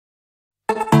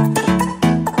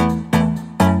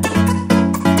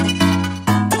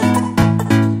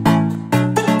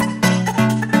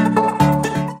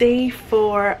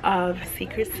tour of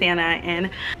Secret Santa, and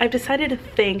I've decided to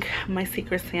thank my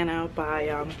Secret Santa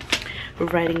by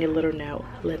writing a little note.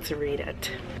 Let's read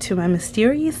it. To my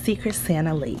mysterious Secret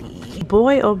Santa lady.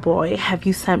 Boy, oh boy, have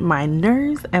you sent my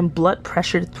nerves and blood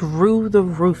pressure through the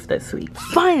roof this week.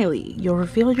 Finally, you'll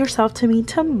reveal yourself to me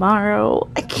tomorrow.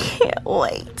 I can't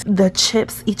wait. The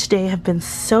chips each day have been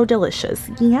so delicious.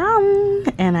 Yum.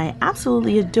 And I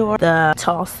absolutely adore the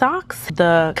tall socks,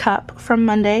 the cup from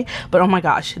Monday, but oh my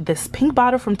gosh, this pink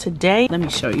bottle from today. Let me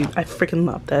show you. I freaking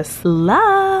love this.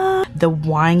 Love the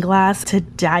wine glass to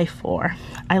die for.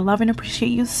 I love and appreciate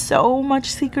you so much,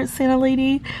 Secret Santa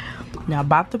lady. Now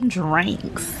about them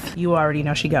drinks. You already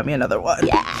know she got me another one.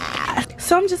 Yeah.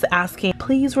 So I'm just asking,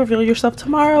 please reveal yourself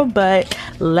tomorrow, but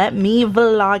let me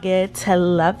vlog it. I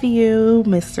love you,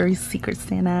 Mystery Secret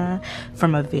Santa,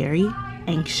 from a very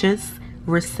anxious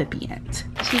recipient.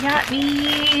 She got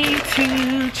me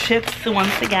 2 chips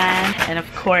once again, and of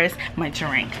course my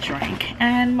drink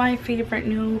and my favorite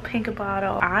new pink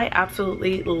bottle. I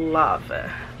absolutely love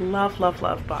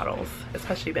bottles,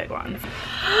 especially big ones.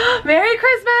 Merry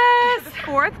Christmas! The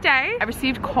 4th day I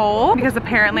received coal because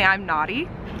apparently I'm naughty.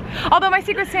 Although my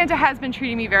Secret Santa has been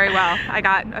treating me very well. I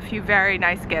got a few very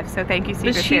nice gifts, so thank you,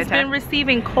 Secret Santa. But she's been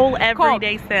receiving coal every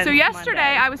day since So yesterday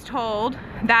Monday. I was told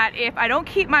that if I don't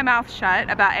keep my mouth shut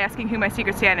about asking who my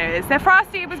Secret Santa is, that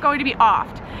Frosty was going to be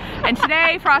offed. And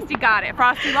today Frosty got it.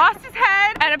 Frosty lost his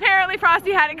head, and apparently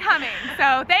Frosty had it coming.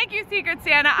 So thank you, Secret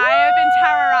Santa. I have been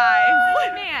terrorized.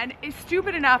 This man is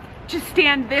stupid enough to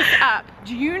stand this up.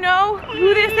 Do you know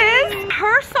who this is?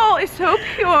 Her soul is so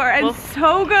pure and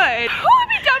so good. Who would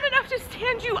be dumb enough to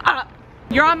stand you up?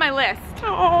 You're on my list.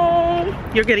 Oh,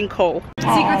 you're getting coal.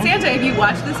 Secret Santa, if you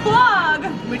watch this vlog,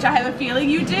 which I have a feeling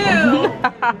you do,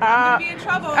 I'm gonna be in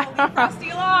trouble. Leave Frosty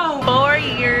alone. 4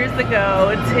 years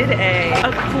ago today,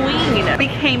 a queen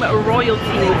became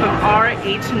royalty from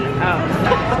RH&O.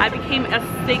 I became a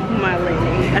Sigma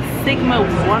lady, a Sigma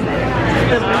woman,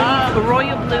 the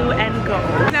royal blue and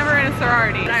gold. Never in a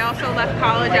sorority. I also left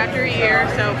college after a year,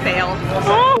 so failed.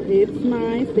 Oh, it's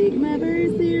my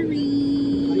Sigma-versary.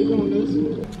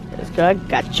 I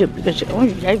got you because you're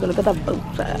gonna get a bounce.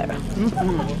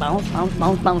 Bounce, bounce,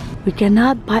 bounce, bounce. We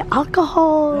cannot buy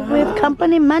alcohol with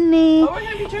company money. Oh, we're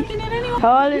gonna be drinking it anyway.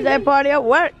 Holiday party at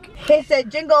work. He said,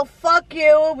 Jingle, fuck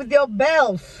you with your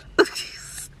bells.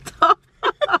 Stop.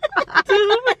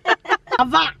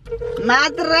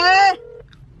 Madre.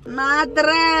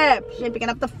 Madre. She ain't picking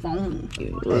up the phone.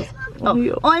 Oh.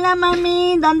 Hola,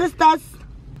 mami. ¿Dónde estás?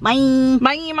 Bye.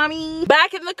 Bye, mommy.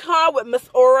 Back in the car with Miss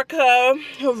Orica,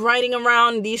 riding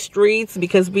around these streets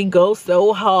because we go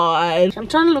so hard. I'm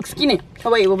trying to look skinny.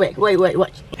 Oh, wait.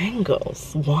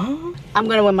 Bangles. What? I'm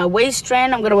gonna wear my waist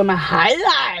strand. I'm gonna wear my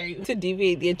highlight. To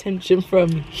deviate the attention from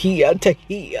here to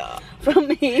here. From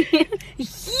here.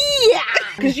 Yeah.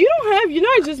 Because you don't have, you know,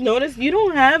 I just noticed you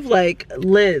don't have like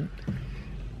lid.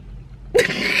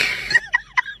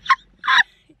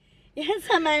 Yes,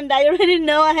 Amanda. I already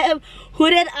know I have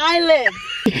hooded eyelids.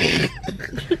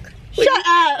 Shut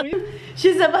up.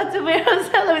 She's about to wear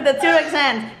herself with the T-Rex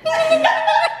hands.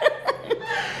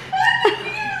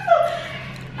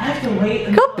 I have to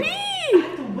wait. Go pee. I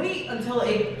have to wait until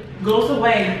it goes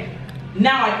away.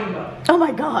 Now I can go. Oh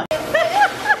my god.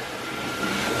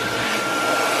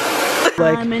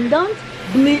 And don't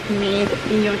bleep me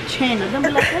in your channel. Don't be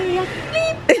like, hey,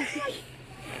 bleep.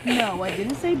 No, I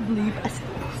didn't say bleep. I said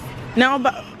Now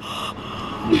about.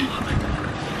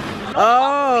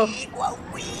 Oh.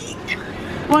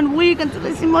 1 week until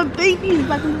I see my babies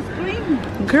back on the screen.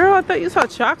 Girl, I thought you saw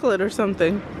chocolate or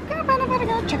something.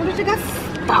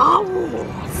 Star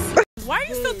Wars. Why are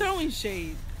you still throwing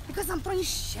shade? Because I'm throwing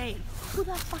shade. Who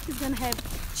the fuck is gonna have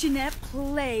Jeanette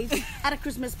plays at a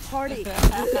Christmas party?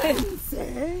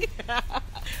 Lindsay.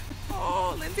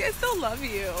 Oh, Lindsay, I still love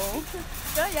you. Oh,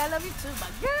 yeah, I love you too, my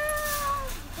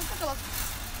girl.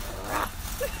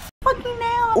 Fucking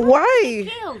nail. Why?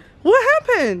 What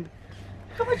happened?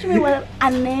 How much you mean when a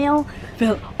nail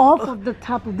fell off of the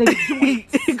top of the joint?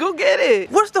 Go get it.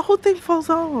 What's the whole thing falls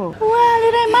off? Well,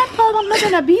 it ain't my fault. I'm not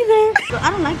gonna be there. So I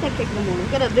don't like that cake no more. We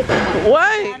got a different one.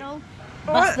 Why?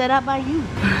 Busted up by you.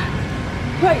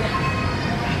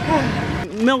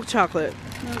 Milk chocolate.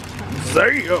 Milk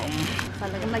chocolate. Damn. I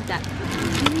like them like that.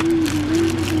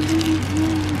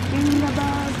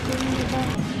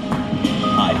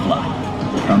 I fly.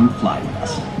 Come fly with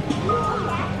us.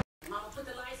 Mama, put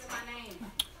the lights in my name.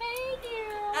 Thank you.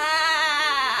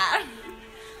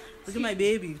 Look at my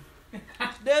baby.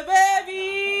 The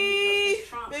baby!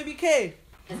 Baby K.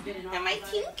 And my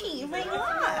tinky, my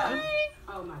god.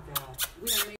 Oh my god.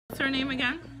 What's her name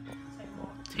again?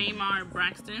 Tamar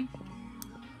Braxton.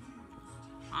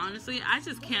 Honestly, I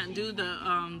just can't do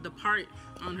the part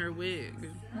on her wig.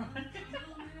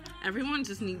 Everyone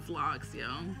just needs locks, yo.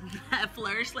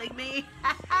 Flourish like me.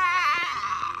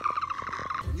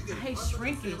 Hey,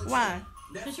 shrink it. Why?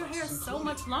 Because your hair is so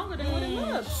much longer than what it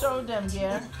looks. Show them,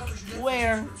 yeah.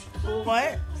 Where?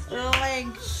 What? Like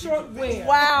Short wear.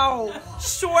 wow,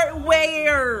 short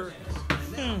wear.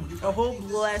 A whole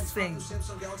blessing.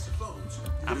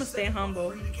 I'm gonna stay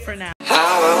humble for now.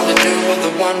 How I only knew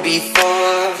the one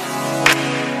before.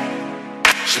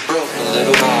 She broke a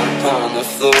little heart upon the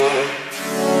floor.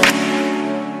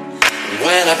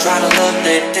 When I try to look,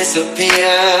 they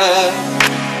disappear.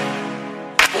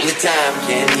 Only time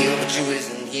can heal, but you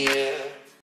isn't here.